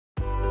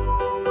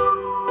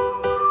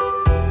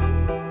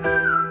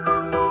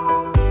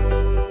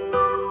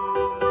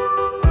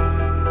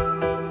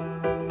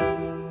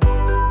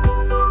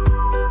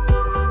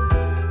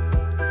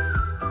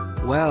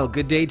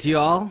good day to you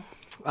all.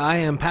 I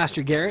am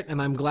Pastor Garrett, and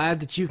I'm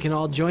glad that you can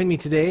all join me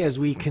today as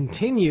we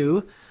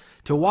continue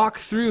to walk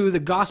through the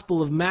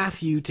Gospel of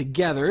Matthew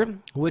together,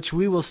 which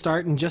we will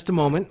start in just a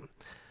moment.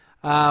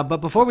 But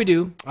before we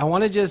do, I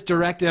want to just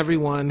direct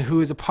everyone who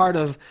is a part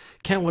of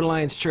Kentwood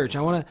Alliance Church.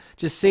 I want to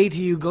just say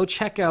to you, go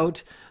check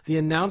out the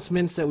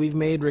announcements that we've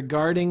made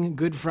regarding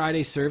Good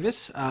Friday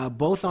service,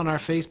 both on our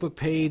Facebook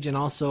page and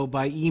also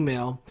by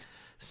email,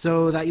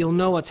 so that you'll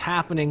know what's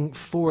happening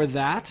for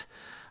that.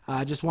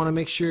 I just want to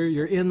make sure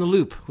you're in the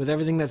loop with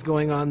everything that's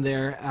going on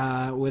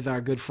there with our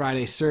Good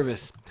Friday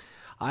service.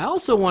 I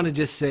also want to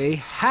just say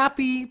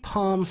Happy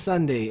Palm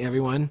Sunday,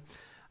 everyone.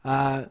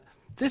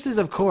 This is,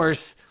 of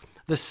course,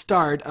 the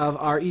start of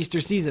our Easter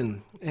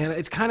season. And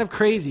it's kind of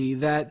crazy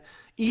that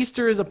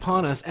Easter is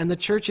upon us and the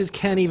churches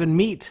can't even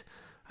meet.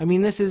 I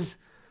mean, this is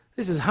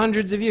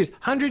hundreds of years.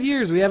 100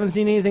 years we haven't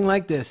seen anything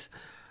like this.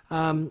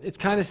 It's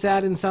kind of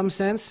sad in some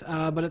sense,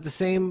 but at the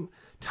same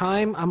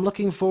time, I'm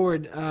looking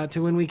forward to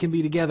when we can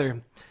be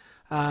together.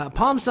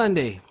 Palm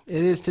Sunday,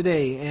 it is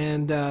today,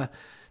 and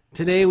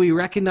today we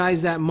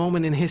recognize that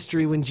moment in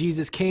history when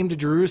Jesus came to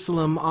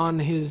Jerusalem on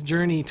his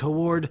journey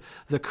toward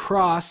the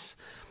cross,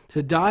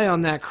 to die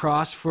on that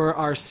cross for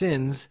our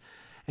sins,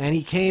 and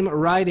he came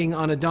riding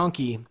on a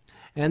donkey.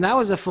 And that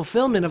was a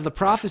fulfillment of the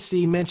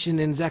prophecy mentioned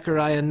in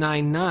Zechariah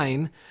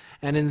 9:9,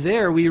 and in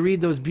there we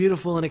read those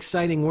beautiful and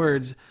exciting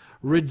words,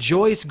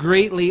 "Rejoice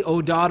greatly,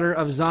 O daughter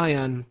of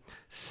Zion.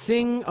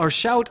 Sing or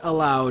shout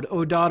aloud,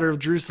 O daughter of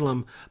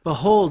Jerusalem.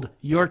 Behold,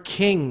 your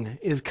king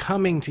is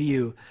coming to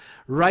you.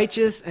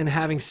 Righteous and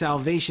having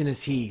salvation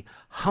is he,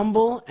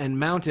 humble and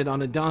mounted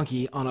on a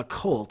donkey, on a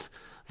colt,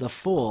 the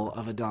foal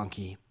of a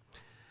donkey."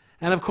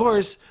 And of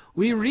course,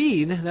 we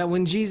read that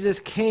when Jesus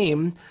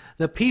came,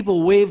 the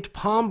people waved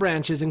palm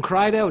branches and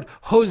cried out,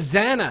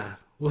 "Hosanna,"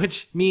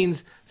 which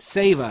means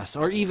save us,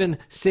 or even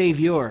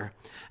Savior.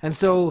 And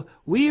so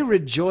we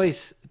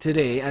rejoice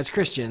today as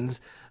Christians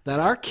that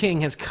our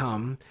King has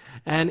come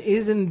and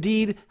has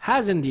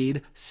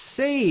indeed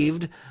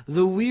saved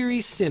the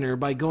weary sinner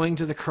by going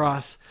to the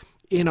cross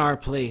in our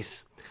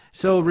place.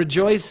 So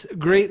rejoice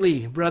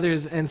greatly,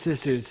 brothers and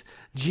sisters.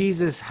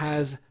 Jesus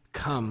has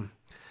come.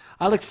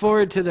 I look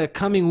forward to the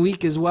coming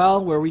week as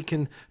well, where we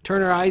can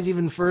turn our eyes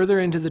even further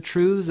into the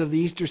truths of the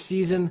Easter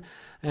season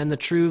and the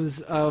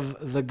truths of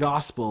the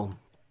gospel.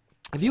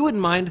 If you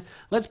wouldn't mind,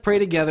 let's pray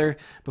together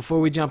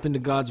before we jump into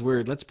God's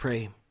word. Let's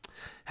pray.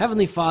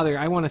 Heavenly Father,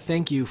 I want to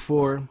thank you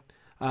for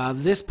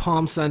this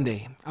Palm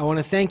Sunday. I want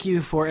to thank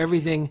you for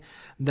everything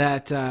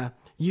that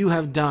you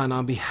have done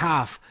on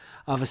behalf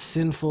of a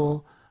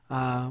sinful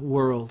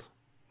world.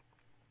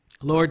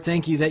 Lord,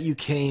 thank you that you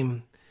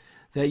came,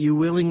 that you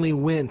willingly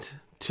went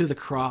to the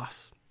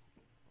cross.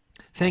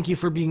 Thank you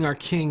for being our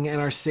King and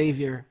our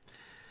Savior.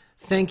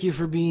 Thank you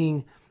for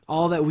being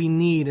all that we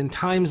need in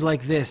times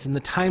like this, in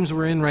the times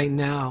we're in right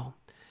now.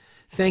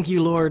 Thank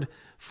you, Lord,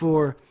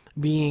 for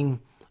being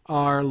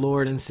our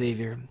Lord and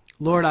Savior.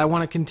 Lord, I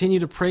want to continue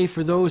to pray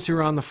for those who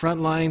are on the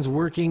front lines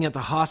working at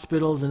the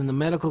hospitals and in the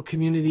medical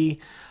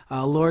community.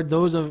 Lord,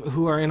 those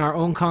who are in our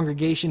own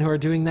congregation who are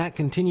doing that,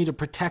 continue to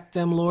protect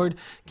them, Lord.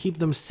 Keep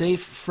them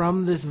safe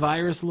from this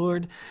virus,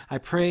 Lord. I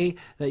pray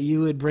that you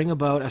would bring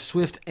about a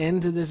swift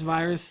end to this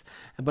virus,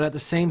 but at the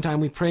same time,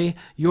 we pray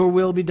your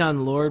will be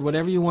done, Lord.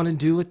 Whatever you want to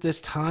do at this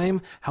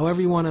time,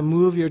 however you want to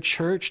move your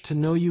church to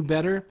know you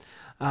better,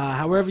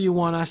 however you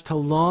want us to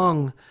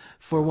long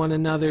for one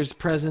another's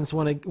presence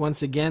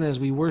once again as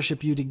we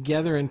worship you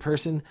together in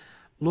person.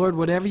 Lord,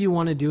 whatever you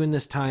want to do in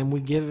this time, we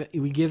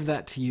give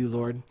that to you,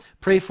 Lord.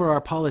 Pray for our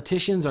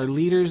politicians, our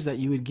leaders, that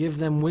you would give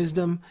them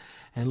wisdom.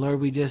 And Lord,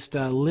 we just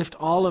lift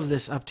all of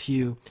this up to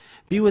you.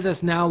 Be with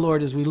us now,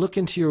 Lord, as we look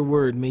into your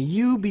word. May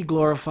you be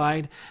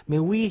glorified. May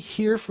we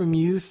hear from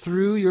you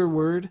through your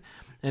word.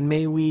 And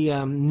may we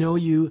know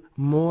you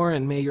more,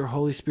 and may your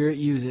Holy Spirit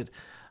use it,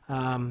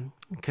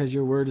 because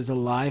your word is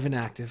alive and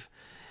active.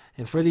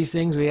 And for these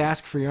things, we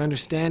ask for your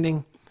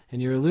understanding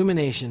and your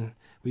illumination.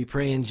 We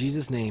pray in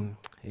Jesus' name.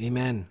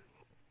 Amen.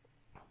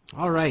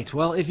 All right.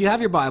 Well, if you have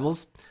your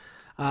Bibles,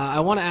 I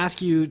want to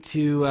ask you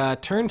to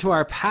turn to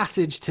our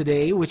passage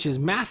today, which is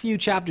Matthew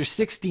chapter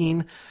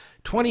 16,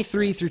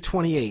 23 through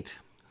 28.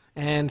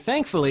 And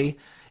thankfully,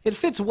 it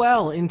fits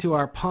well into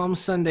our Palm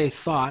Sunday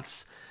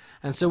thoughts.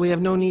 And so we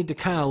have no need to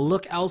kind of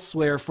look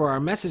elsewhere for our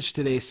message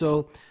today.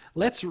 So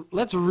let's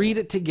read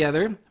it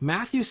together.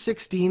 Matthew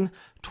 16,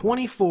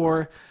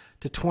 24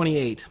 to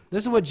 28.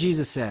 This is what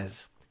Jesus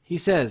says. He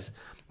says,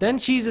 "Then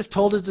Jesus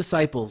told his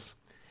disciples,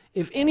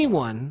 'If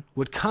anyone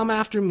would come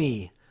after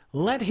me,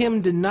 let him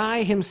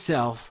deny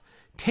himself,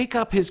 take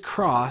up his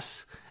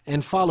cross,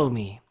 and follow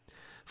me.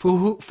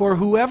 For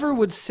whoever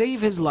would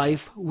save his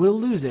life will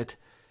lose it,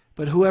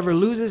 but whoever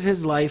loses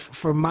his life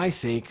for my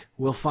sake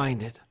will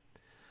find it.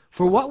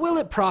 For what will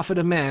it profit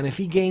a man if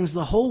he gains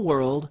the whole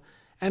world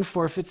and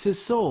forfeits his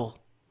soul?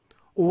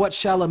 Or what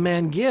shall a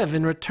man give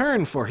in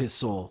return for his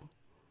soul?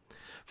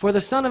 For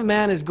the Son of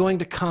Man is going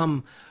to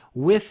come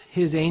with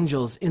his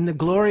angels in the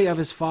glory of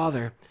his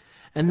Father,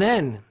 and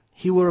then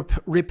he will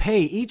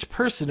repay each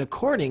person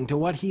according to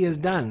what he has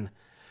done.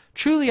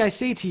 Truly I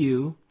say to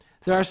you,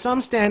 there are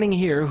some standing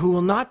here who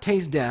will not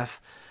taste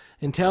death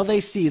until they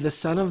see the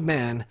Son of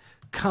Man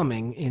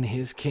coming in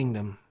his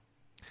kingdom.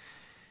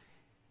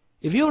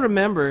 If you'll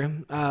remember,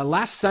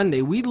 last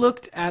Sunday, we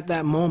looked at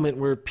that moment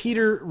where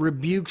Peter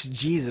rebukes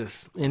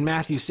Jesus in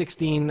Matthew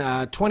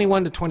 16,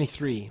 21 to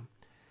 23.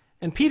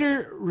 And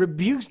Peter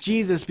rebukes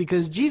Jesus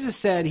because Jesus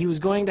said he was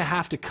going to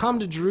have to come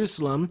to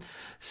Jerusalem,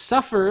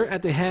 suffer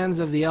at the hands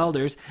of the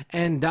elders,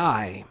 and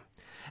die.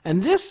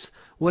 And this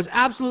was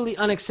absolutely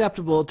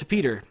unacceptable to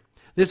Peter.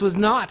 This was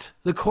not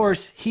the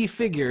course he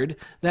figured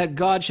that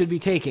God should be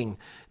taking.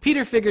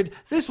 Peter figured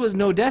this was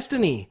no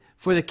destiny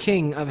for the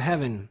King of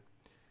Heaven.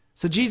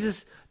 So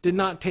Jesus did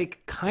not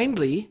take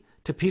kindly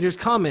to Peter's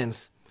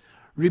comments,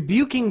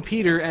 rebuking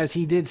Peter as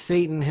he did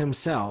Satan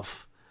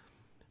himself.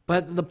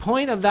 But the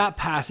point of that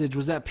passage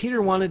was that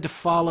Peter wanted to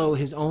follow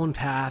his own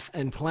path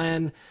and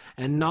plan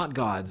and not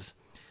God's.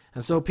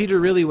 And so Peter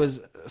really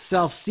was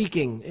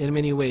self-seeking in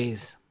many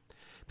ways.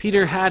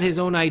 Peter had his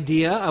own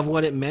idea of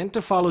what it meant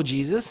to follow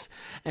Jesus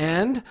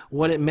and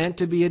what it meant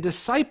to be a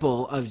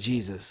disciple of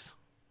Jesus.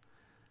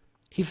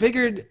 He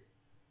figured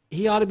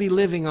he ought to be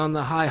living on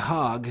the high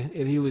hog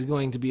if he was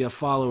going to be a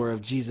follower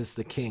of Jesus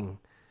the King.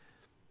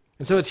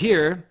 And so it's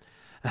here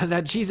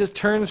that Jesus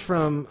turns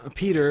from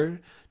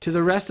Peter to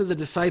the rest of the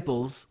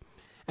disciples,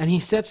 and he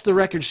sets the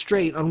record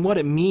straight on what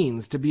it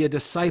means to be a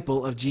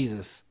disciple of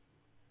Jesus.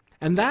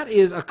 And that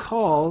is a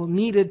call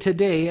needed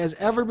today as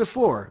ever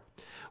before.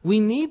 We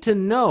need to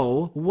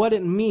know what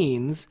it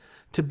means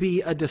to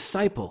be a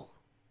disciple.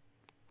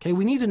 Okay,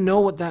 we need to know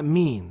what that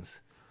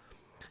means.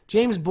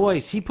 James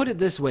Boyce, he put it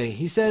this way.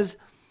 He says,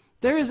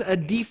 there is a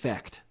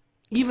defect,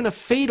 even a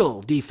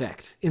fatal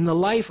defect, in the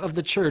life of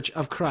the Church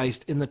of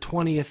Christ in the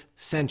 20th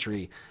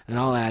century. And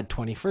I'll add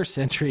 21st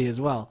century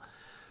as well.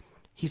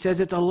 He says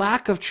it's a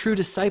lack of true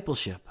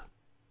discipleship.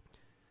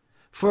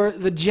 For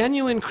the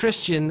genuine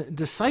Christian,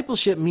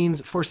 discipleship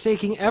means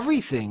forsaking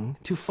everything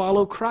to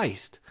follow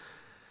Christ.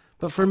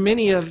 But for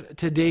many of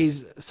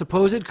today's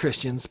supposed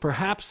Christians,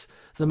 perhaps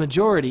the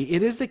majority,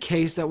 it is the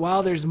case that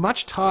while there's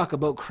much talk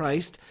about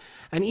Christ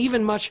and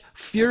even much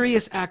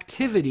furious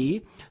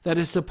activity that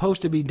is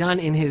supposed to be done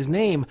in his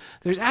name,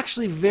 there's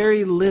actually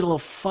very little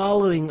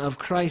following of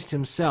Christ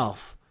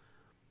himself.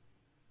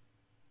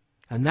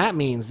 And that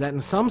means that in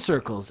some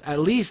circles, at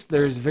least,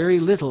 there's very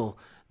little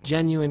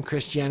genuine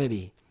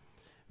Christianity.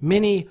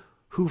 Many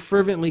who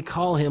fervently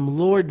call him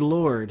Lord,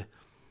 Lord,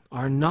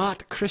 are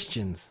not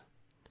Christians.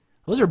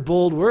 Those are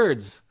bold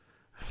words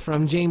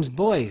from James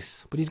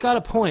Boyce, but he's got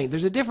a point.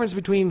 There's a difference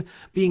between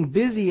being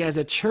busy as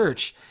a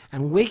church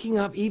and waking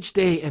up each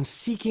day and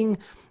seeking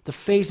the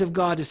face of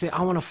God to say,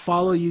 I want to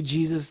follow you,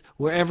 Jesus,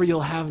 wherever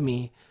you'll have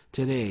me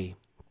today.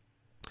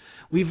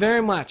 We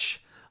very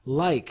much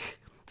like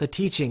the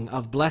teaching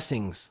of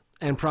blessings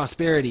and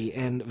prosperity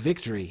and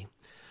victory,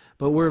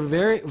 but we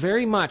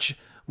very much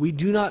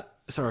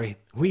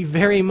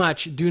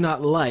do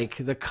not like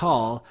the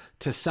call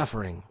to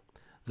suffering,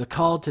 the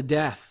call to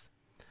death,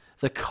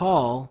 the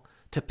call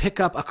to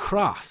pick up a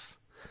cross.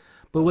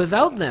 But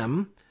without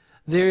them,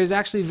 there is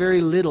actually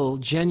very little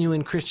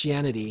genuine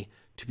Christianity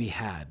to be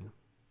had.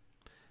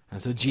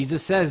 And so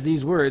Jesus says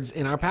these words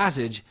in our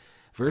passage,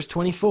 verse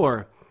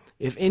 24,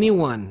 if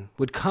anyone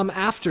would come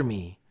after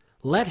me,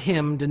 let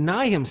him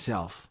deny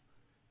himself,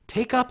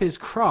 take up his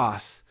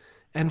cross,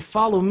 and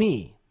follow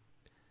me.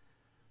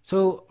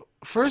 So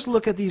first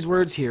look at these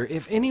words here.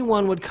 If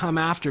anyone would come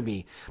after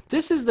me.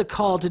 This is the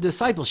call to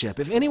discipleship.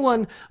 If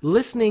anyone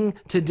listening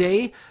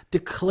today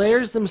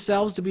declares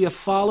themselves to be a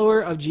follower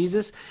of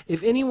Jesus,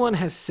 if anyone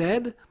has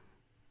said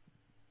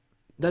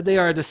that they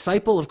are a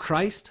disciple of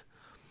Christ,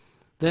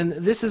 then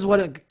this is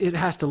what it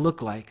has to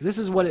look like. This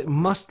is what it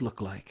must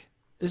look like.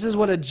 This is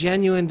what a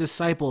genuine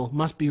disciple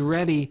must be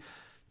ready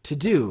to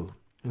do.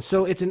 And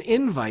so it's an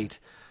invite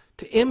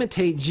to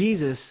imitate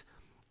Jesus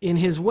in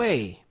his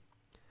way.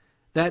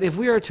 That if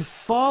we are to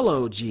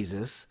follow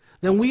Jesus,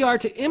 then we are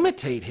to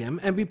imitate him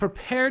and be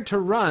prepared to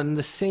run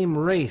the same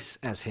race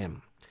as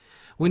him.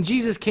 When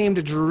Jesus came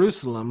to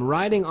Jerusalem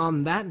riding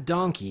on that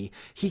donkey,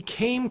 he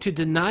came to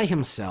deny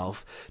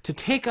himself, to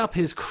take up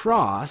his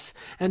cross,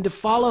 and to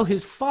follow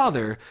his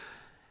Father,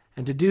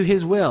 and to do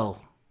his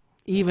will,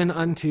 even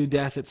unto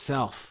death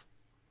itself.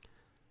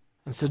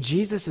 And so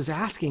Jesus is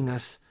asking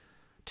us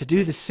to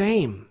do the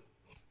same.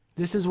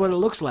 This is what it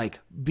looks like.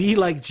 Be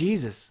like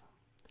Jesus.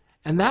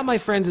 And that, my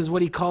friends, is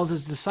what he calls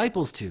his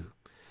disciples to.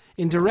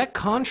 In direct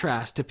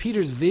contrast to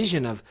Peter's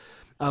vision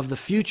of the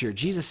future,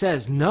 Jesus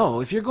says,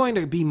 no, if you're going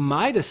to be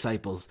my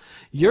disciples,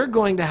 you're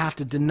going to have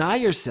to deny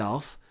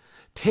yourself,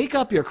 take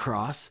up your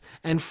cross,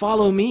 and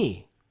follow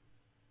me.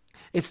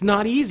 It's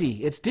not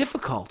easy. It's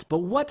difficult. But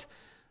what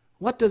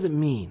does it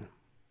mean?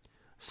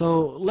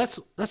 So let's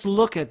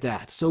look at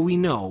that so we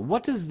know.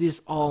 What does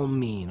this all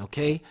mean,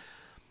 okay?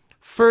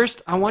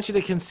 First, I want you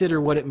to consider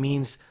what it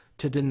means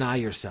to deny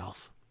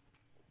yourself.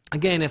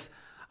 Again, if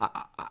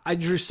I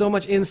drew so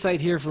much insight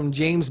here from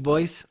James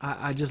Boyce,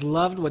 I just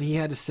loved what he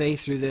had to say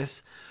through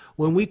this.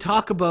 when we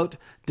talk about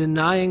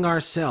denying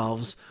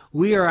ourselves,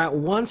 we are at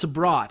once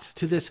brought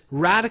to this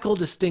radical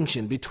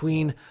distinction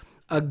between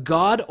a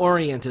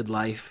God-oriented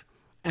life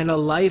and a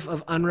life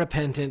of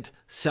unrepentant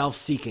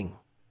self-seeking.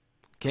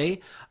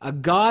 Okay? A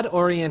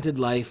God-oriented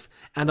life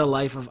and a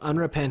life of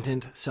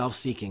unrepentant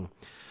self-seeking.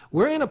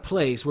 We're in a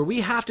place where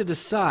we have to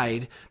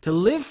decide to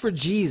live for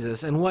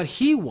Jesus and what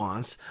he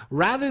wants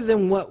rather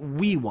than what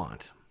we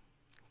want.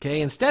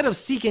 Okay? Instead of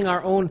seeking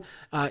our own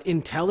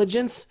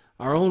intelligence,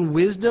 our own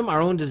wisdom,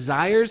 our own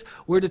desires,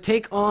 we're to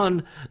take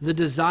on the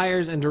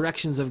desires and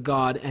directions of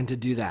God and to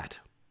do that.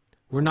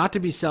 We're not to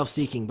be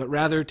self-seeking, but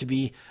rather to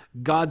be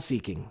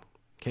God-seeking.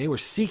 Okay? We're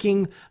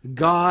seeking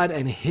God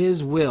and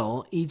his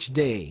will each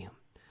day.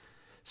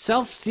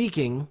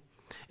 Self-seeking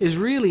is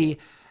really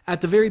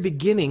at the very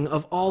beginning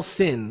of all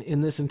sin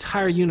in this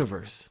entire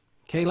universe.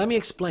 Okay, let me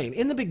explain.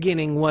 In the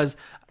beginning was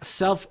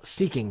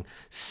self-seeking.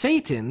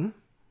 Satan,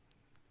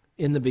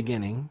 in the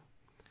beginning,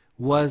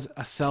 was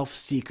a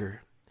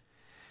self-seeker.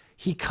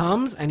 He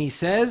comes and he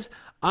says,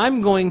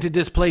 I'm going to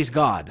displace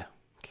God.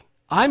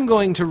 I'm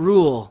going to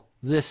rule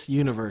this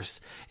universe.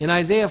 In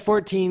Isaiah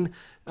 14,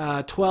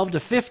 12 to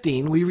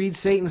 15, we read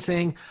Satan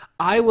saying,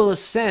 I will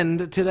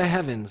ascend to the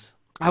heavens.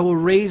 I will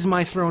raise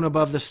my throne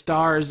above the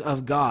stars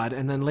of God.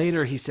 And then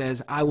later he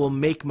says, I will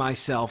make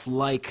myself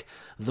like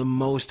the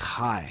Most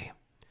High.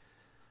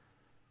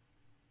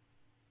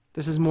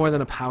 This is more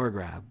than a power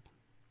grab.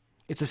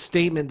 It's a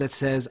statement that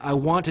says, I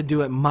want to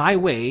do it my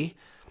way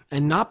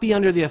and not be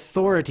under the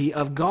authority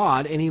of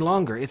God any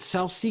longer. It's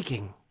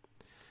self-seeking. And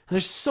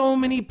there's so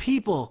many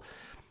people,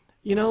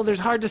 there's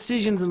hard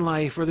decisions in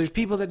life, or there's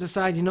people that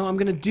decide, I'm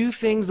going to do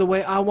things the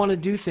way I want to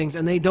do things,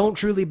 and they don't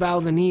truly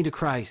bow the knee to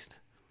Christ.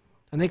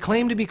 And they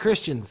claim to be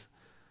Christians,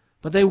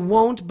 but they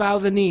won't bow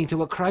the knee to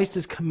what Christ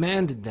has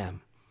commanded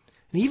them.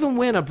 And even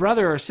when a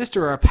brother or a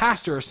sister or a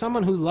pastor or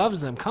someone who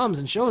loves them comes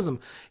and shows them,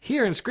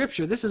 here in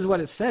Scripture, this is what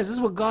it says, this is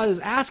what God is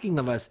asking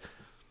of us.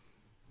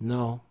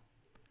 No,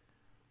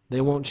 they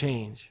won't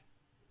change.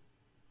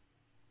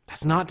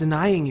 That's not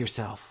denying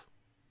yourself.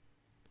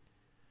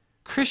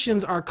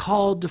 Christians are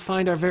called to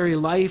find our very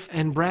life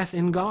and breath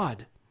in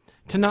God.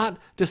 To not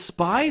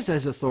despise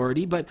his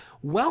authority, but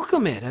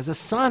welcome it as a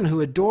son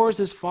who adores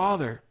his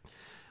father.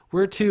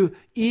 We're to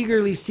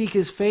eagerly seek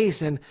his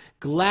face and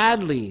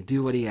gladly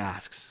do what he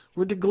asks.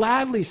 We're to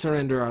gladly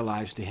surrender our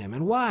lives to him.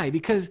 And why?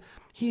 Because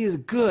he is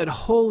good,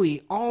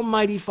 holy,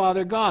 almighty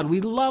Father God. We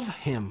love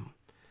him.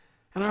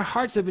 And our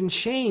hearts have been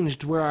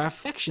changed where our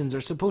affections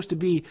are supposed to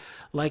be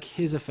like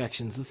his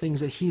affections. The things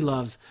that he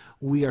loves,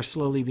 we are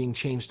slowly being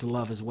changed to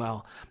love as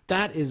well.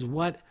 That is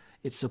what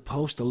it's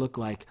supposed to look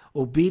like.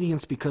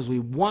 Obedience because we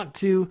want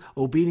to.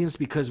 Obedience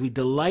because we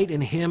delight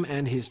in him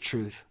and his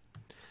truth.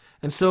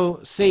 And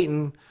so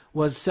Satan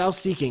was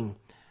self-seeking.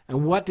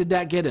 And what did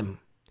that get him?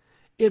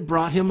 It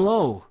brought him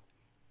low.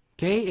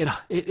 Okay?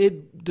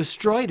 It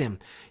destroyed him.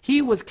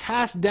 He was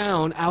cast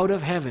down out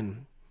of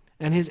heaven.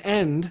 And his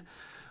end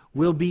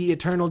will be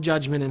eternal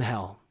judgment in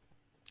hell.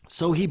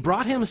 So he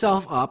brought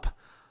himself up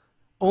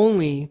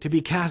only to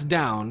be cast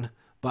down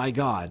by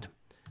God.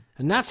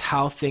 And that's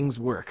how things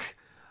work.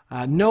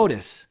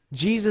 Notice,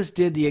 Jesus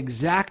did the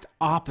exact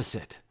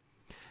opposite.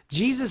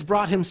 Jesus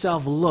brought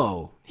himself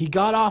low. He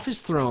got off his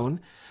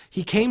throne.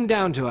 He came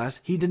down to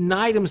us. He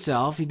denied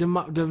himself. He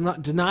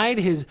denied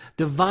his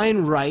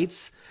divine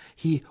rights.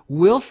 He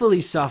willfully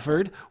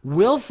suffered,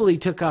 willfully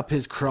took up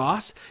his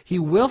cross. He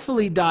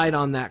willfully died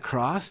on that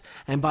cross.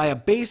 And by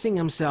abasing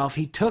himself,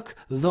 he took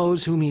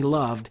those whom he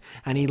loved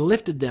and he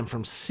lifted them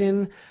from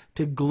sin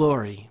to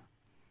glory.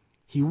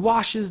 He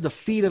washes the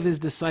feet of his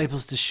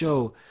disciples to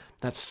show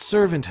that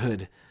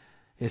servanthood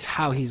is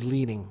how he's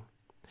leading.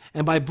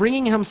 And by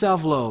bringing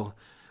himself low,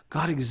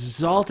 God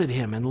exalted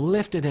him and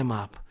lifted him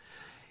up.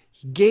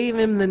 He gave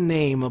him the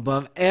name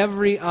above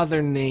every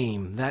other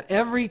name, that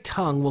every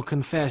tongue will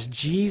confess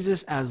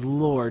Jesus as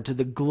Lord to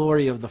the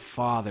glory of the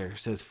Father,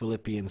 says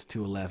Philippians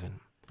 2:11.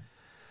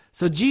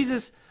 So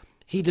Jesus,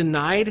 he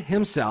denied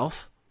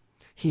himself.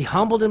 He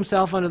humbled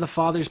himself under the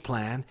Father's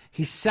plan.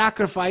 He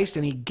sacrificed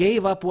and he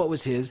gave up what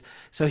was his.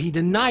 So he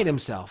denied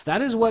himself.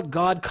 That is what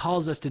God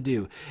calls us to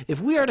do.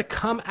 If we are to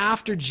come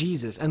after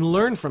Jesus and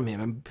learn from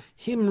him, and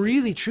him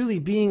really truly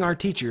being our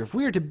teacher, if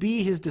we are to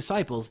be his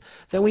disciples,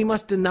 then we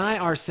must deny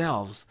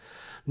ourselves,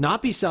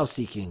 not be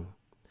self-seeking,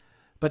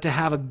 but to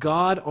have a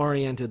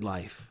God-oriented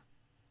life.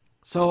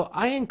 So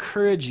I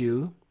encourage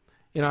you,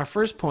 in our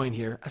first point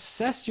here,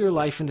 assess your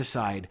life and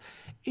decide,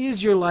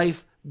 is your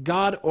life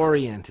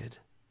God-oriented?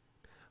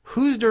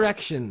 Whose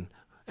direction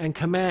and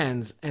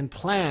commands and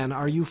plan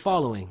are you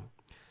following?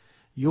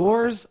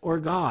 Yours or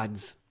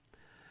God's?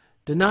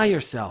 Deny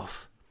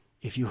yourself.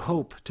 If you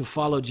hope to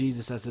follow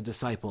Jesus as a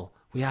disciple,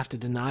 we have to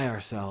deny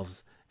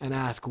ourselves and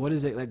ask, what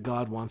is it that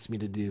God wants me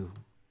to do?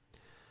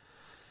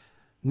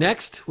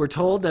 Next, we're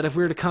told that if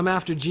we're to come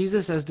after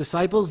Jesus as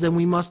disciples, then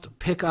we must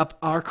pick up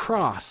our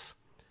cross.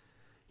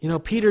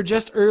 Peter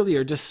just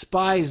earlier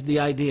despised the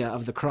idea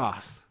of the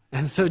cross.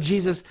 And so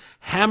Jesus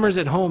hammers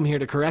it home here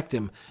to correct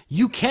him.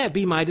 You can't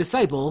be my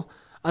disciple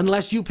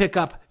unless you pick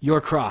up your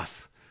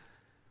cross.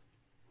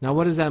 Now,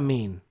 what does that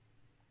mean?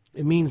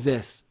 It means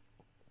this.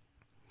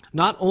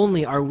 Not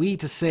only are we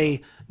to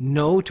say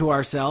no to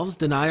ourselves,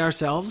 deny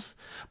ourselves,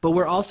 but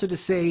we're also to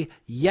say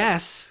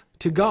yes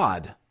to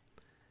God.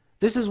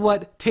 This is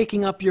what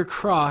taking up your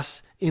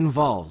cross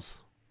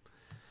involves.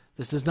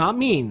 This does not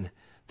mean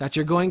that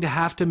you're going to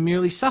have to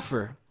merely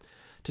suffer.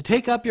 To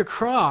take up your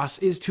cross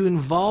is to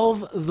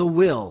involve the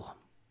will.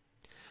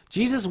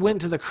 Jesus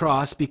went to the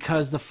cross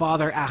because the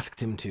Father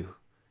asked him to.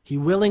 He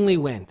willingly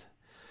went.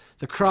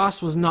 The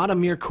cross was not a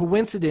mere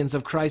coincidence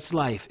of Christ's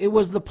life. It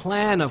was the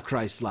plan of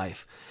Christ's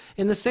life.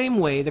 In the same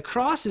way, the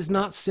cross is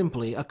not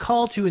simply a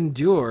call to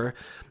endure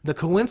the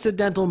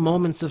coincidental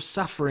moments of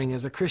suffering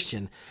as a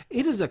Christian.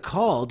 It is a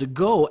call to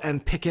go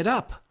and pick it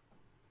up.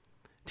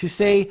 To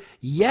say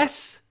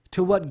yes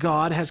to what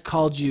God has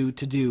called you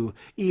to do,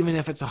 even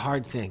if it's a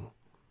hard thing.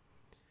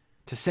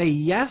 To say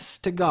yes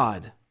to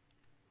God.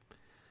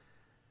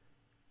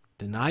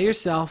 Deny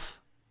yourself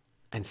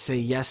and say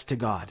yes to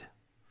God.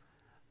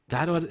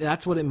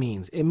 That's what it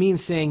means. It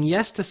means saying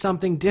yes to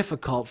something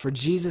difficult for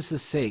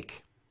Jesus'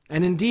 sake.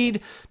 And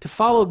indeed, to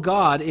follow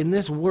God in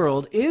this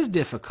world is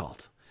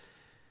difficult.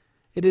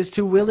 It is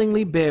to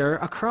willingly bear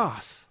a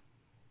cross.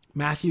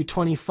 Matthew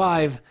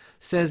 25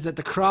 says that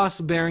the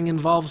cross bearing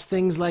involves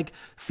things like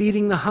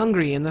feeding the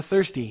hungry and the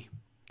thirsty,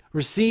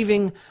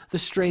 receiving the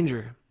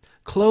stranger,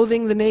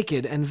 clothing the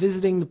naked, and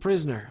visiting the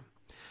prisoner.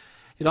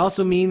 It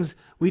also means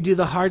we do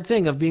the hard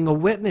thing of being a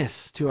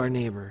witness to our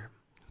neighbor,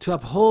 to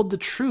uphold the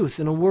truth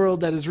in a world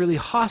that is really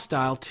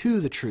hostile to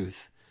the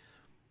truth.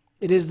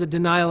 It is the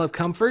denial of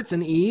comforts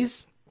and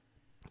ease,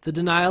 the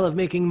denial of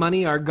making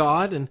money our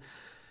God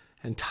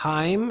and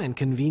time and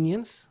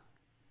convenience.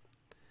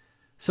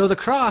 So the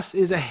cross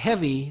is a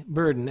heavy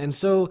burden, and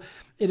so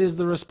it is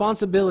the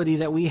responsibility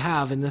that we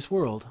have in this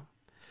world.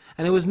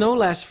 And it was no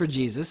less for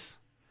Jesus.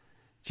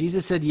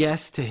 Jesus said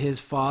yes to his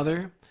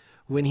Father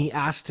when he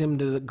asked him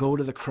to go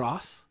to the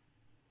cross.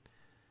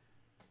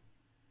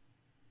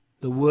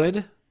 The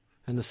wood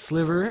and the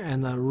sliver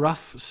and the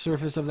rough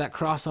surface of that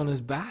cross on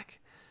his back,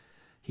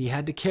 he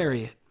had to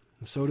carry it,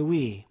 and so do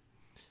we.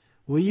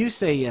 Will you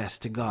say yes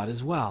to God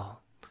as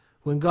well?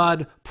 When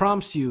God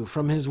prompts you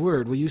from his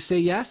word, will you say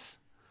yes?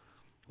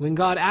 When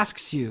God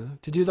asks you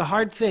to do the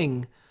hard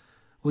thing,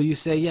 will you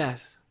say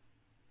yes?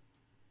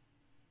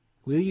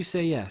 Will you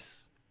say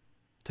yes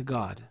to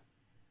God?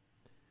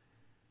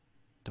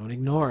 Don't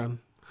ignore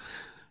him.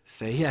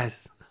 Say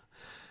yes.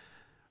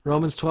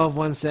 Romans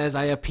 12:1 says,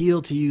 I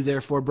appeal to you,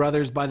 therefore,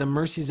 brothers, by the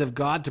mercies of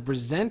God, to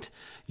present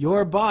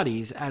your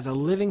bodies as a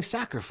living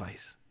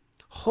sacrifice,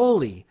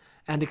 holy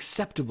and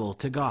acceptable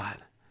to God.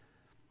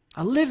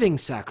 A living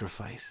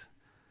sacrifice.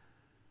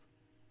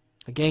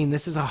 Again,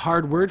 this is a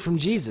hard word from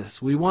Jesus.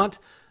 We want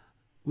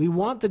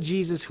the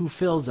Jesus who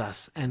fills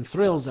us and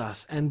thrills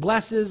us and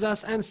blesses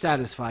us and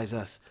satisfies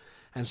us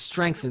and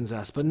strengthens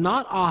us. But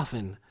not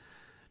often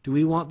do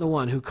we want the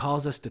one who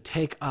calls us to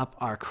take up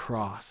our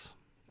cross.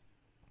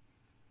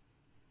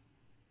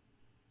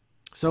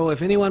 So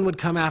if anyone would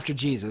come after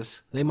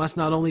Jesus, they must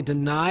not only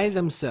deny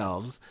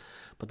themselves,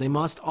 but they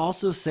must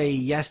also say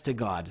yes to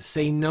God.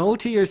 Say no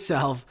to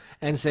yourself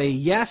and say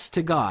yes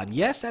to God.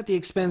 Yes, at the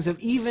expense of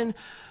even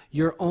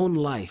your own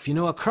life. You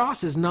know, a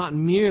cross is not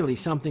merely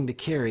something to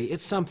carry.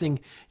 It's something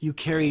you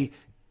carry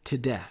to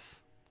death.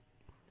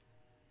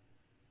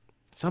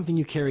 Something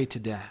you carry to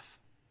death.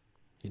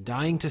 You're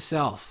dying to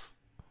self.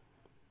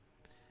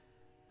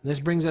 And this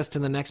brings us to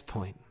the next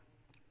point.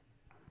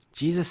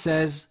 Jesus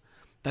says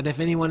that if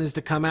anyone is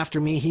to come after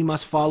me, he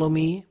must follow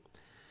me,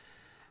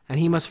 and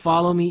he must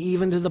follow me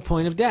even to the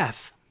point of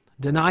death.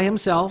 Deny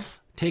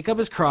himself, take up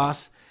his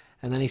cross,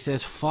 and then he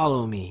says,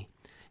 follow me.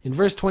 In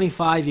verse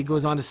 25, he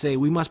goes on to say,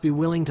 we must be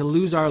willing to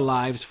lose our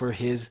lives for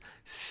his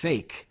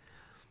sake.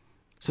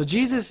 So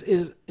Jesus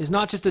is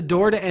not just a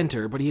door to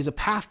enter, but he is a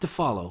path to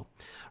follow,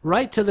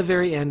 right to the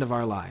very end of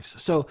our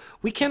lives. So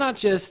we cannot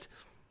just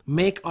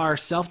make our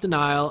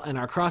self-denial and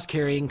our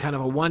cross-carrying kind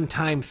of a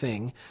one-time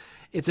thing.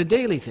 It's a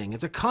daily thing.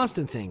 It's a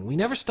constant thing. We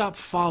never stop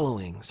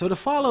following. So to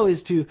follow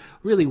is to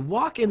really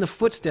walk in the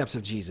footsteps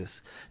of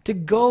Jesus, to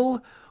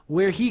go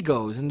where he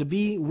goes and to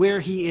be where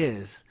he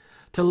is,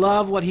 to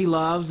love what he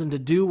loves and to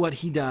do what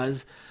he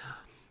does.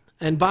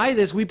 And by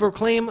this, we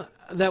proclaim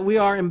that we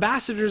are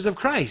ambassadors of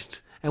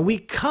Christ, and we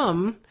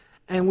come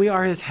and we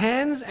are his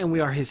hands and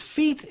we are his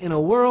feet in a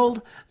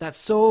world that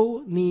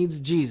so needs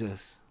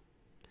Jesus.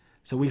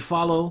 So we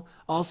follow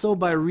also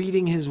by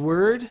reading his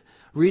word,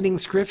 reading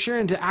scripture,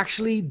 and to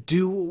actually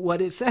do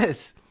what it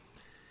says,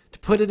 to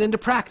put it into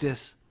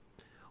practice.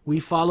 We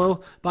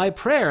follow by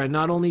prayer, and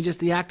not only just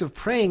the act of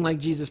praying like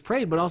Jesus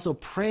prayed, but also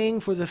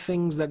praying for the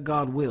things that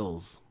God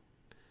wills.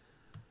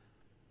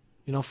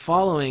 You know,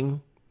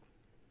 following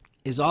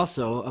is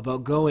also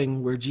about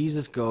going where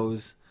Jesus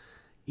goes,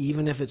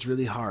 even if it's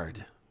really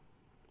hard.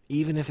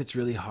 Even if it's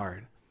really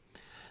hard.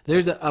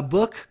 There's a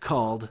book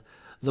called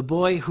The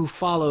Boy Who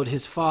Followed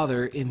His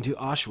Father into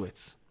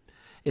Auschwitz.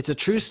 It's a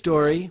true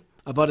story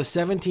about a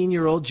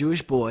 17-year-old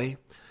Jewish boy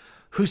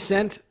who was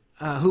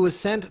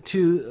sent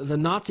to the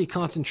Nazi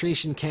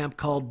concentration camp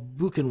called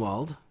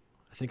Buchenwald.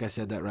 I think I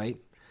said that right.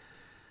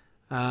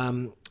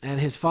 and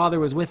his father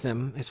was with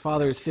him. His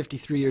father is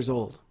 53 years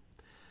old.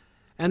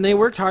 And they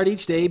worked hard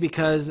each day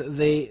because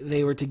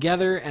they were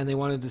together and they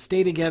wanted to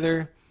stay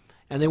together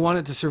and they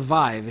wanted to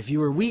survive. If you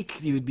were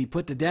weak, you would be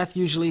put to death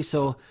usually,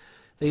 so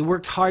they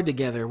worked hard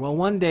together. Well,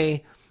 one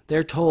day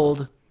they're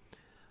told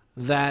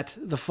that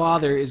the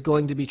father is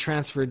going to be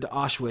transferred to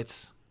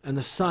Auschwitz and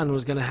the son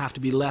was going to have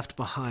to be left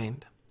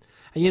behind.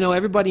 And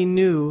everybody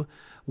knew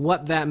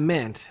what that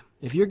meant.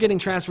 If you're getting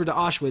transferred to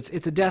Auschwitz,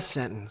 it's a death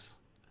sentence.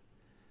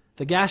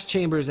 The gas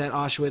chambers at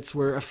Auschwitz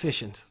were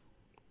efficient.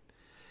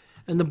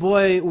 And the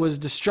boy was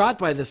distraught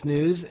by this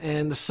news,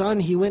 and the son,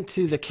 he went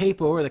to the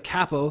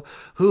capo,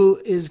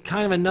 who is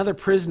kind of another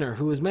prisoner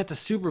who was meant to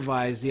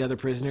supervise the other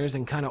prisoners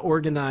and kind of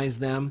organize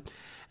them.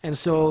 And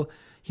so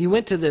he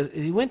went to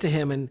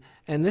him,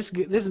 and this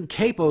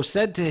capo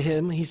said to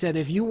him, he said,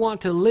 "If you want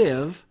to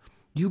live,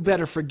 you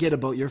better forget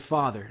about your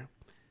father."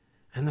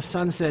 And the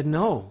son said,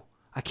 "No,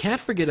 I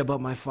can't forget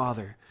about my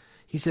father."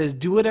 He says,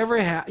 "Do whatever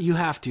you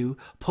have to,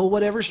 pull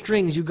whatever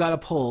strings you got to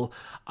pull.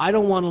 I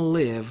don't want to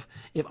live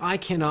if I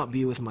cannot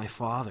be with my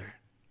father.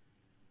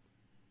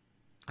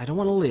 I don't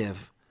want to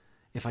live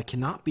if I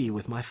cannot be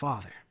with my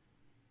father."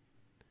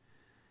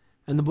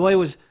 And the boy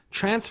was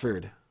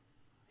transferred.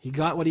 He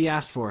got what he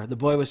asked for. The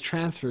boy was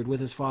transferred with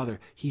his father.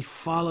 He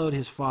followed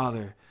his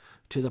father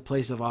to the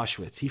place of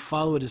Auschwitz. He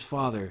followed his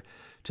father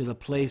to the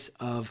place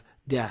of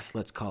death,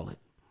 let's call it.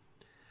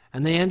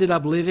 And they ended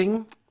up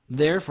living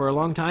there for a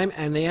long time,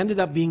 and they ended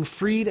up being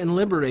freed and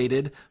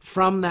liberated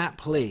from that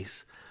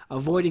place,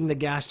 avoiding the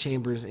gas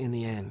chambers in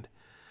the end.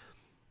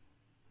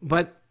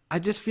 But I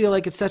just feel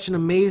like it's such an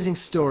amazing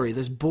story.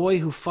 This boy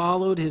who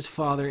followed his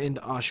father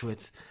into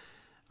Auschwitz.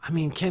 I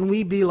mean, can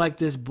we be like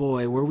this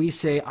boy where we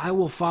say, "I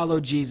will follow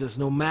Jesus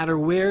no matter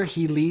where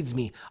he leads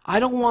me. I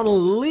don't want to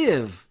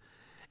live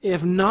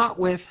if not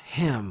with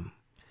him."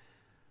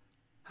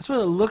 That's what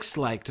it looks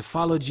like to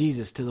follow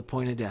Jesus to the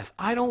point of death.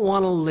 I don't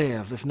want to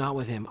live if not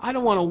with him. I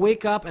don't want to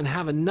wake up and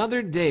have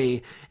another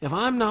day if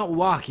I'm not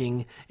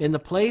walking in the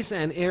place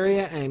and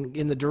area and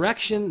in the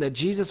direction that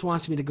Jesus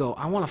wants me to go.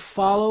 I want to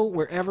follow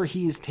wherever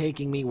he is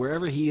taking me,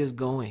 wherever he is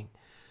going.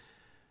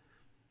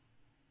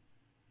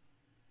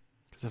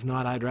 Because if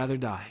not, I'd rather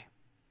die.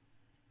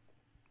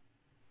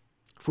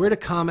 If we're to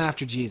come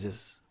after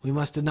Jesus, we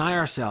must deny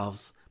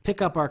ourselves,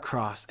 pick up our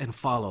cross, and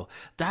follow.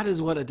 That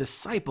is what a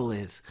disciple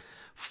is.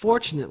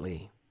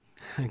 Fortunately,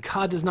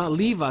 God does not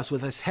leave us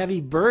with this heavy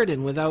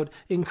burden without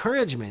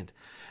encouragement.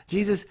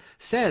 Jesus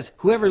says,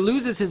 "Whoever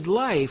loses his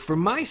life for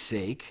my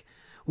sake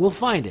will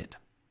find it."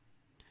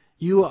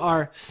 You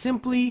are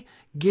simply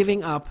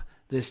giving up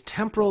this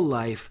temporal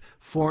life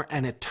for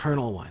an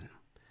eternal one.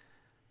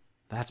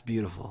 That's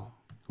beautiful.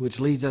 Which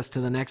leads us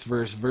to the next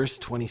verse, verse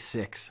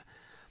 26.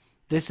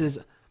 This is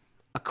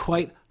a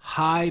quite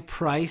high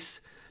price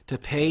to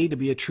pay to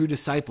be a true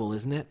disciple,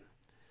 isn't it?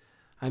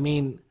 I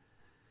mean,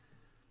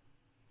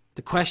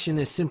 the question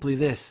is simply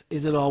this: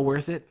 is it all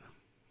worth it?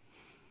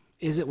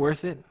 Is it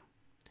worth it?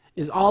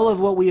 Is all of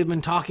what we have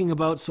been talking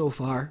about so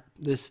far,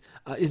 is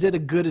it a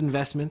good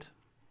investment?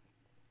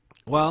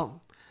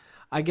 Well,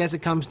 I guess it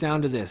comes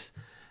down to this.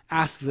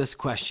 Ask this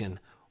question: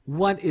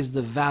 what is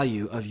the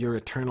value of your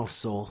eternal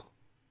soul?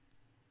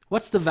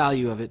 What's the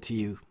value of it to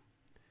you?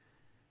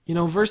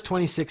 Verse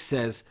 26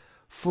 says,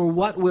 "For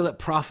what will it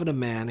profit a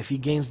man if he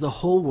gains the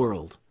whole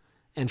world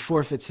and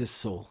forfeits his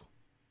soul?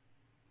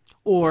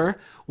 Or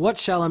what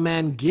shall a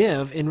man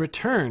give in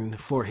return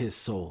for his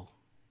soul?"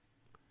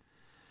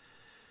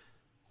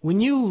 When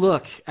you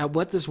look at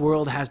what this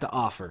world has to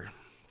offer,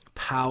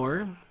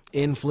 power,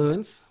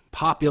 influence,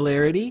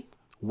 popularity,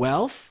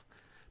 wealth,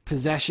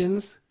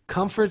 possessions,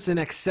 comforts in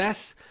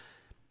excess,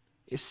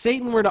 if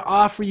Satan were to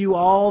offer you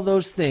all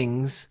those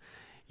things,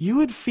 you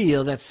would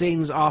feel that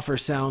Satan's offer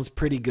sounds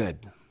pretty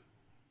good.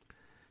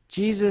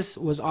 Jesus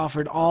was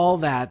offered all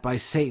that by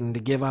Satan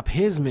to give up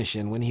his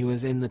mission when he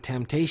was in the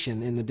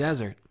temptation in the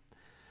desert.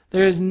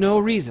 There is no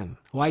reason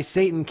why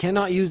Satan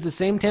cannot use the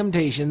same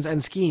temptations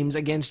and schemes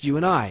against you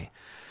and I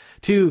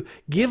to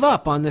give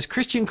up on this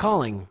Christian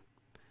calling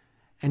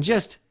and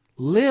just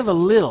live a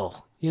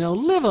little,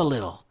 live a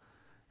little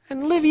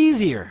and live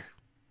easier.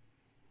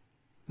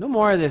 No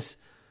more of this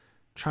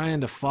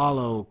trying to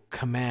follow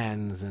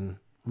commands and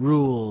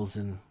rules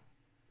and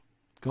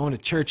going to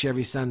church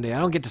every Sunday. I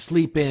don't get to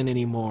sleep in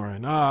anymore.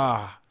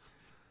 And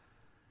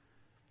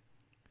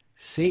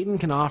Satan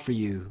can offer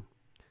you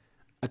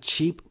a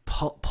cheap,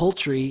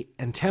 paltry,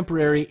 and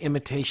temporary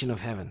imitation of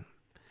heaven,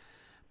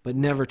 but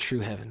never true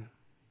heaven.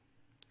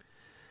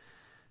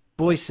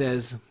 Boyce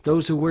says,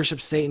 "Those who worship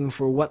Satan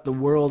for what the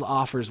world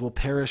offers will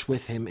perish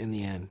with him in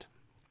the end."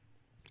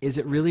 Is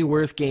it really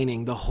worth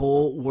gaining the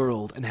whole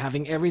world and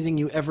having everything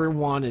you ever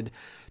wanted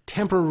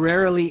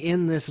temporarily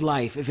in this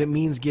life if it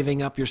means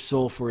giving up your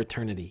soul for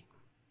eternity?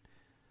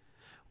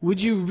 Would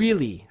you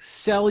really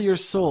sell your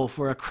soul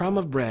for a crumb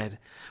of bread?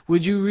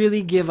 Would you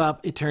really give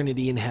up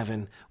eternity in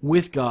heaven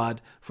with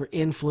God for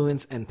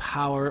influence and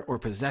power or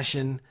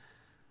possession?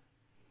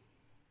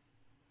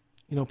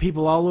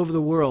 People all over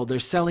the world, they're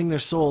selling their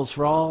souls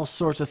for all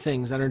sorts of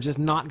things that are just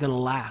not going to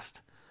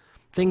last.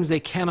 things they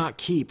cannot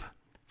keep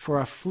for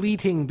a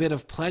fleeting bit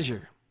of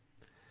pleasure.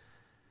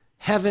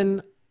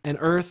 Heaven and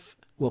earth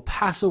will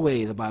pass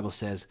away, the Bible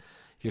says.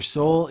 Your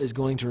soul is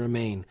going to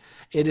remain.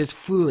 It is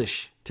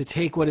foolish to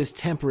take what is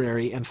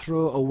temporary and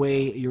throw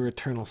away your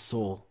eternal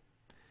soul.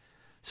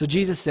 So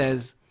Jesus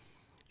says,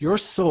 your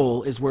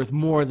soul is worth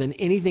more than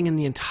anything in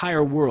the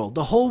entire world.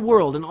 The whole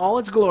world in all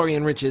its glory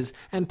and riches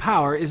and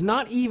power is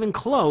not even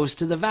close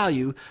to the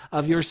value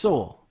of your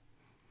soul.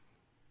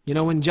 You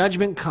know, when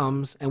judgment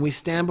comes and we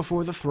stand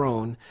before the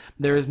throne,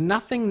 there is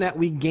nothing that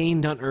we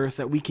gained on earth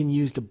that we can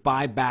use to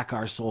buy back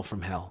our soul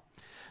from hell.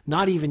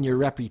 Not even your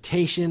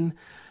reputation,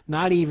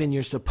 not even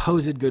your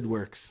supposed good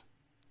works.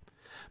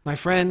 My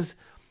friends,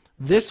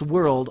 this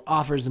world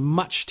offers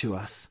much to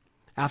us.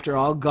 After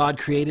all, God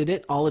created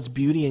it, all its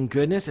beauty and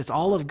goodness, it's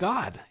all of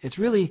God. It's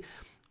really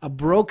a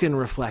broken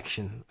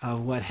reflection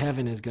of what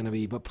heaven is going to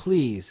be. But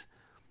please,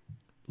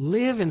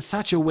 live in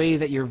such a way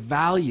that your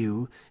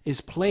value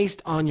is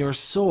placed on your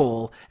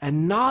soul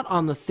and not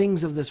on the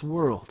things of this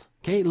world.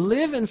 Okay?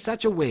 Live in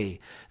such a way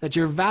that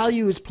your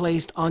value is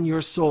placed on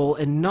your soul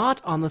and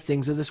not on the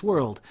things of this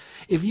world.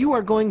 If you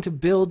are going to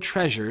build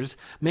treasures,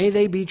 may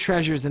they be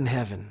treasures in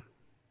heaven.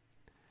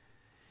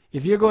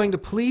 If you're going to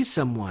please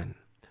someone,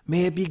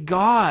 may it be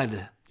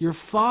God, your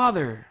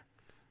Father,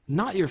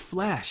 not your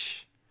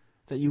flesh,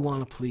 that you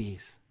want to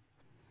please.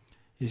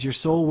 Is your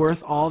soul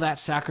worth all that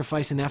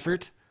sacrifice and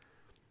effort?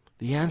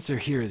 The answer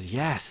here is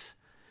yes.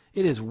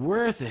 It is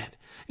worth it.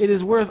 It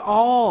is worth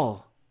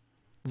all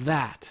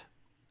that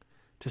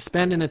to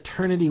spend an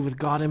eternity with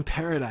God in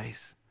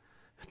paradise,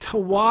 to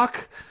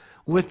walk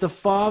with the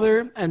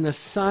Father and the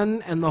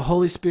Son and the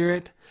Holy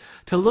Spirit,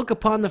 to look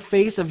upon the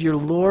face of your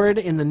Lord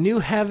in the new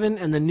heaven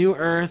and the new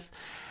earth,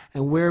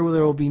 and where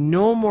there will be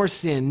no more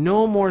sin,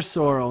 no more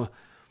sorrow,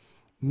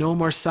 no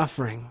more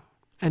suffering,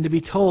 and to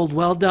be told,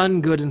 well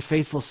done, good and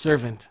faithful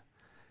servant.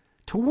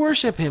 To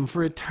worship him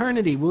for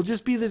eternity will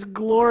just be this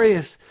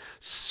glorious,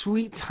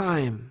 sweet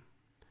time.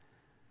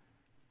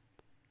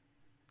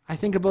 I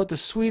think about the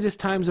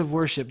sweetest times of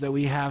worship that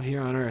we have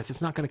here on earth.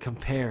 It's not going to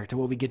compare to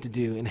what we get to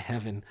do in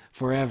heaven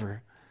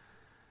forever.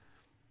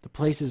 The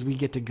places we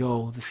get to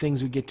go, the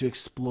things we get to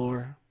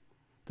explore,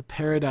 the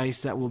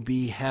paradise that will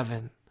be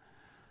heaven.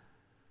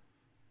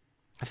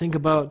 I think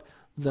about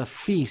the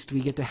feast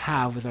we get to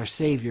have with our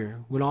Savior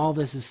when all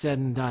this is said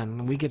and done,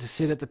 and we get to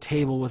sit at the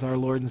table with our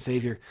Lord and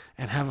Savior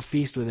and have a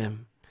feast with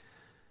him.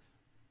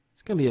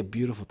 It's going to be a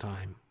beautiful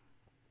time.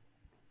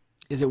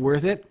 Is it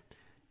worth it?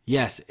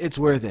 Yes, it's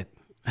worth it.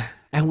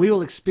 And we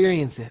will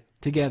experience it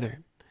together.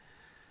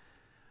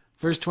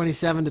 Verse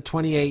 27 to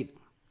 28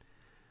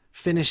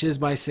 finishes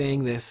by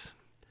saying this,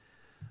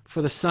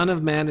 for the Son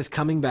of Man is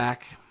coming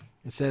back.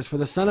 It says, for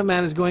the Son of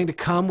Man is going to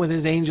come with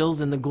his angels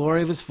in the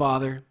glory of his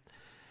Father,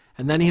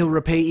 and then he'll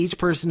repay each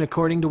person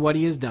according to what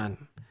he has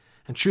done.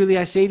 And truly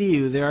I say to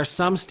you, there are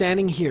some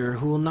standing here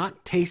who will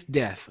not taste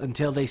death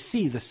until they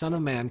see the Son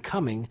of Man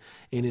coming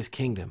in his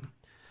kingdom.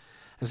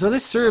 And so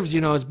this serves,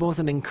 as both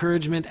an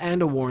encouragement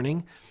and a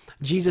warning.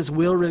 Jesus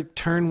will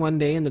return one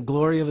day in the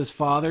glory of his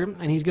Father,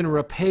 and he's going to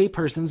repay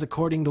persons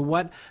according to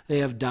what they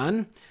have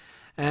done.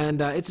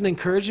 And it's an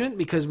encouragement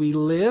because we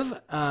live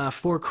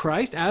for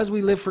Christ. As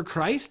we live for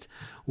Christ,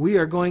 we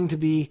are going to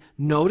be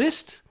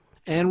noticed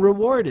and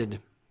rewarded.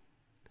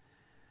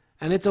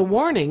 And it's a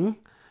warning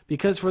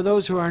because for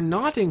those who are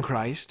not in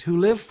Christ, who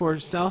live for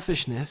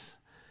selfishness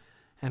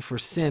and for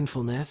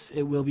sinfulness,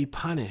 it will be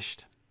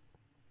punished.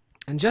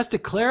 And just to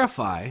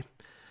clarify,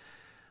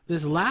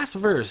 this last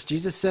verse,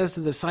 Jesus says to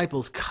the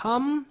disciples,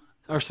 some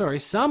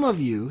of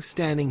you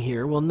standing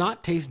here will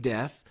not taste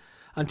death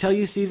until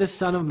you see the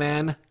Son of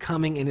Man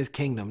coming in his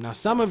kingdom. Now,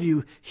 some of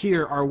you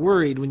here are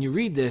worried when you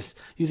read this.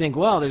 You think,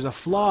 well, there's a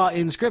flaw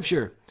in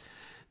Scripture.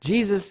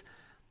 Jesus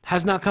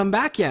has not come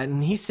back yet,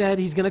 and he said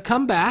he's going to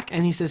come back,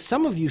 and he says,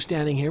 some of you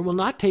standing here will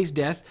not taste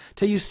death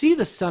till you see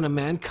the Son of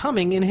Man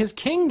coming in his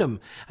kingdom.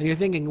 And you're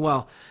thinking,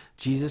 well,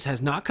 Jesus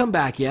has not come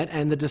back yet,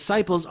 and the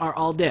disciples are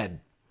all dead.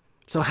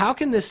 So how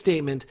can this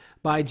statement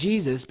by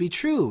Jesus be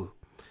true?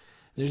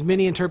 There's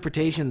many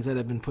interpretations that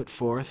have been put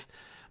forth,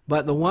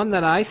 but the one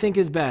that I think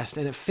is best,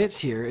 and it fits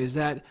here, is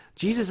that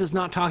Jesus is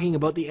not talking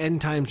about the end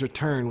times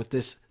return with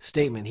this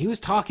statement. He was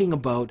talking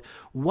about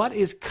what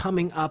is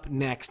coming up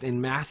next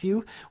in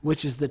Matthew,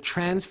 which is the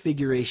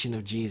transfiguration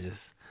of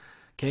Jesus.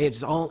 Okay,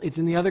 it's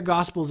in the other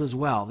Gospels as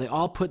well. They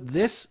all put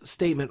this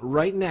statement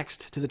right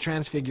next to the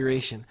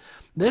transfiguration.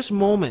 This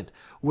moment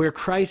where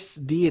Christ's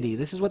deity,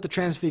 this is what the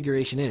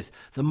transfiguration is,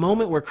 the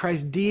moment where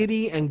Christ's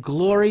deity and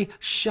glory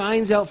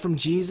shines out from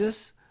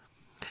Jesus,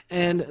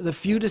 and the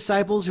few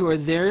disciples who are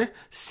there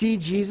see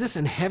Jesus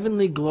in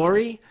heavenly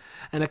glory.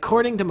 And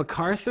according to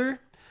MacArthur,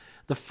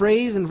 the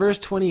phrase in verse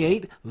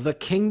 28, the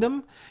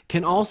kingdom,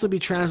 can also be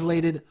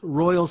translated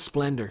royal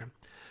splendor,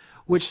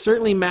 which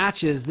certainly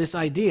matches this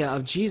idea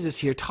of Jesus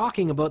here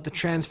talking about the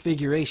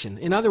transfiguration.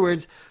 In other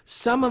words,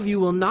 some of you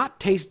will not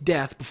taste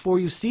death before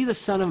you see the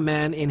Son of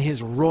Man in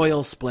his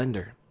royal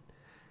splendor.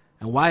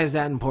 And why is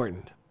that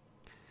important?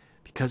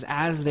 Because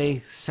as they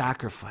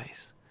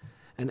sacrifice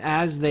and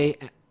as they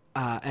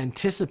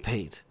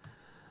anticipate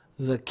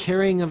the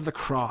carrying of the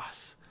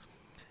cross.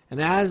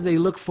 And as they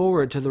look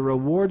forward to the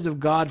rewards of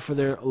God for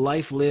their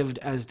life lived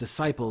as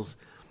disciples,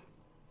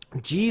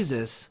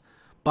 Jesus,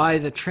 by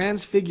the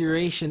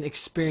transfiguration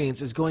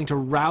experience, is going to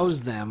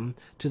rouse them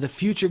to the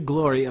future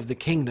glory of the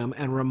kingdom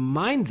and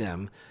remind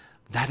them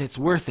that it's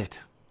worth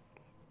it.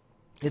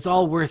 It's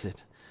all worth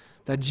it.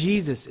 That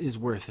Jesus is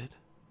worth it.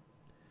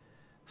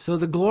 So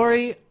the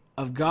glory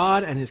of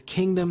God and his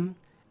kingdom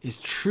is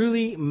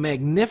truly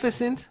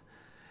magnificent.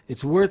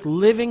 It's worth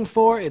living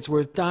for. It's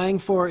worth dying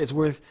for. It's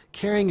worth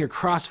carrying your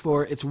cross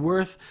for. It's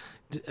worth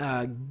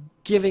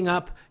giving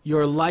up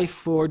your life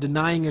for,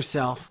 denying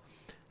yourself.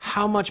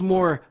 How much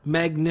more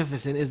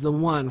magnificent is the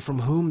one from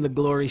whom the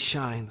glory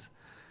shines?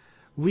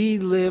 We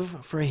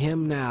live for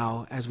him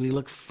now as we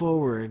look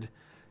forward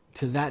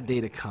to that day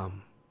to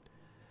come.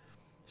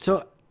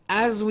 So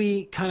as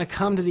we kind of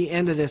come to the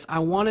end of this, I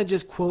want to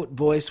just quote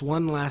Boyce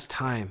one last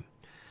time.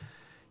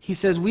 He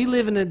says, "We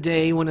live in a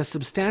day when a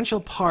substantial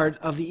part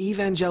of the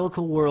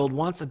evangelical world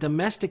wants a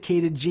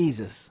domesticated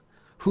Jesus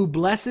who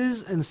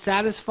blesses and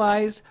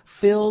satisfies,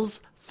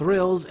 fills,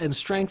 thrills, and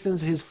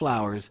strengthens his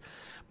flowers,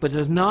 but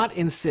does not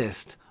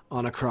insist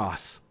on a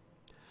cross.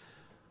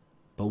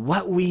 But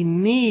what we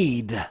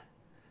need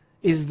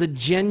is the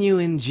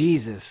genuine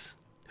Jesus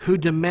who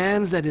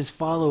demands that his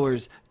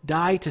followers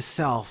die to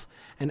self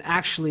and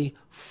actually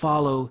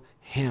follow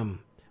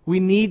him."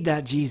 We need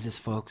that Jesus,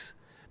 folks,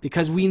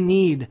 because we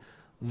need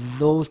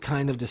those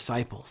kind of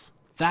disciples.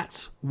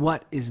 That's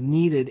what is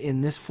needed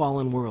in this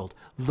fallen world.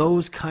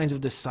 Those kinds of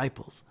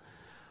disciples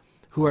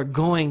who are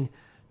going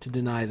to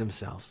deny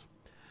themselves.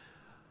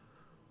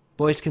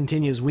 Boyce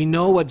continues, "We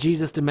know what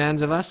Jesus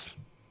demands of us,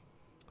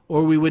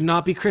 or we would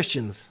not be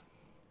Christians.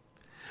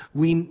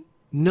 We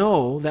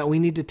know that we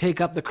need to take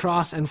up the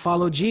cross and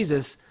follow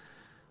Jesus,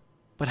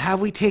 but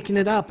have we taken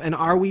it up, and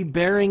are we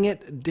bearing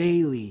it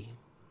daily?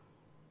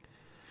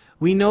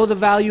 We know the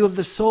value of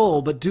the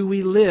soul, but do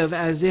we live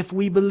as if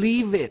we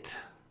believe it?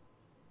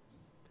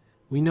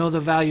 We know the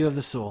value of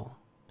the soul.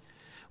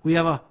 We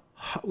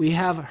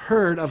have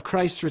heard of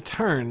Christ's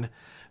return,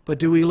 but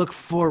do we look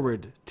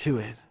forward to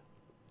it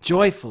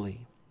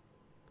joyfully?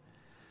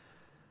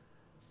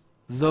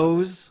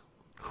 Those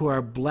who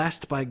are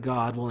blessed by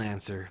God will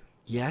answer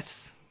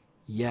yes,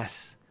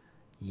 yes,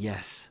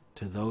 yes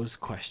to those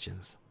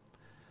questions.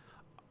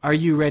 Are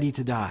you ready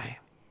to die?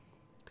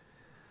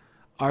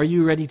 Are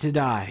you ready to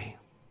die?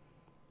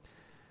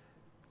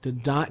 To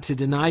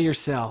deny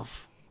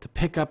yourself, to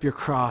pick up your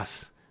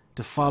cross,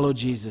 to follow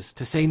Jesus,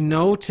 to say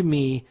no to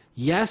me,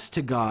 yes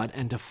to God,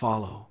 and to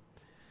follow.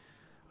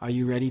 Are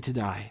you ready to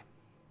die?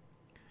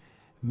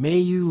 May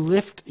you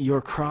lift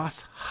your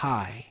cross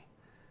high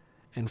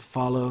and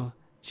follow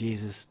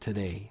Jesus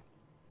today.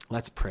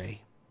 Let's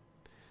pray.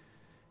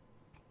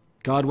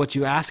 God, what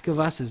you ask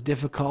of us is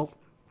difficult,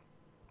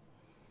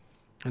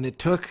 and it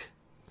took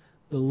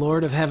the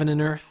Lord of heaven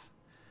and earth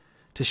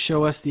to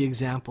show us the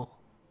example.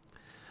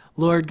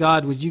 Lord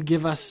God, would you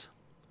give us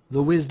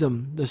the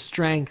wisdom, the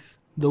strength,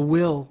 the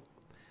will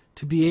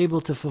to be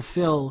able to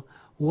fulfill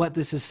what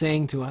this is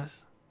saying to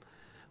us?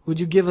 Would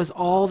you give us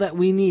all that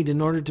we need in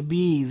order to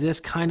be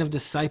this kind of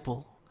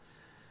disciple?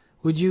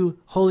 Would you,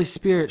 Holy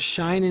Spirit,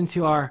 shine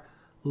into our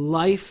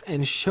life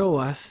and show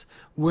us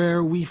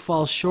where we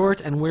fall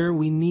short and where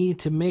we need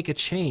to make a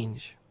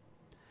change?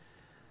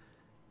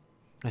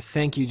 I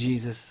thank you,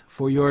 Jesus,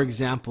 for your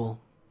example,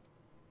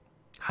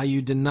 how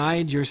you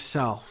denied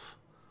yourself,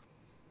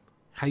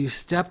 how you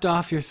stepped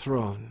off your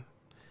throne,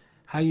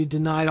 how you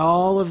denied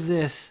all of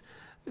this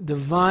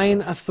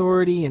divine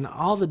authority and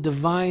all the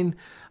divine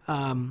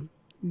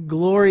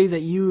glory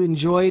that you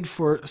enjoyed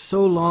for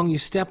so long. You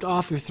stepped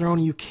off your throne,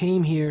 you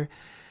came here,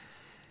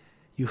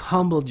 you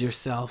humbled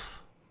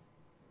yourself,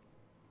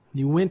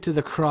 you went to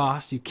the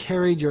cross, you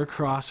carried your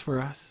cross for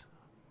us.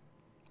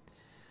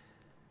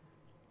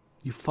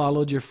 You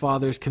followed your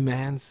Father's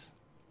commands,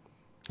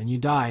 and you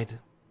died.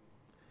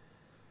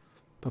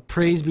 But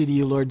praise be to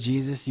you, Lord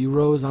Jesus. You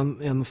rose on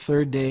the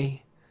third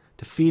day,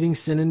 defeating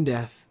sin and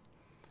death.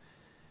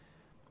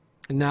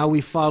 And now we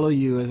follow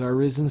you as our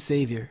risen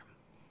Savior.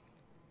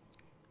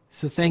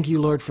 So thank you,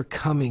 Lord, for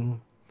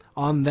coming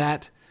on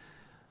that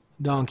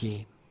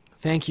donkey.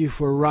 Thank you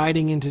for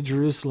riding into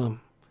Jerusalem.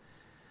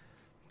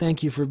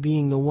 Thank you for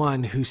being the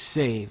one who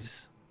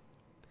saves.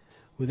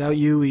 Without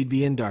you, we'd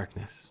be in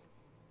darkness.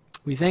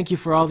 We thank you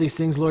for all these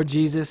things, Lord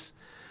Jesus.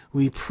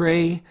 We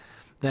pray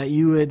that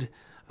you would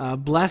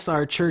bless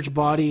our church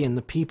body and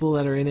the people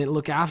that are in it.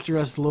 Look after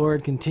us,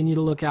 Lord. Continue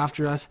to look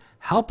after us.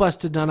 Help us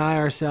to deny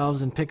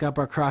ourselves and pick up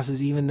our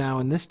crosses even now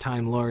in this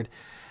time, Lord,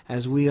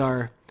 as we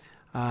are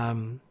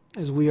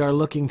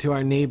looking to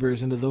our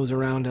neighbors and to those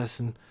around us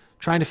and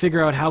trying to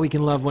figure out how we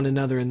can love one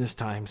another in this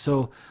time.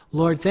 So,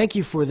 Lord, thank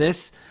you for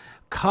this.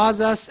 Cause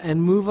us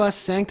and move us,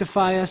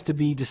 sanctify us to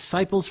be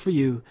disciples for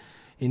you.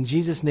 In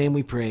Jesus' name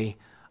we pray.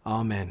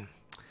 Amen.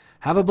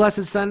 Have a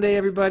blessed Sunday,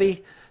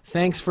 everybody.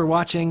 Thanks for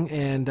watching,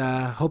 and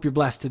hope you're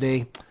blessed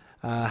today.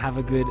 Have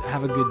a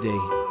good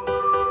day.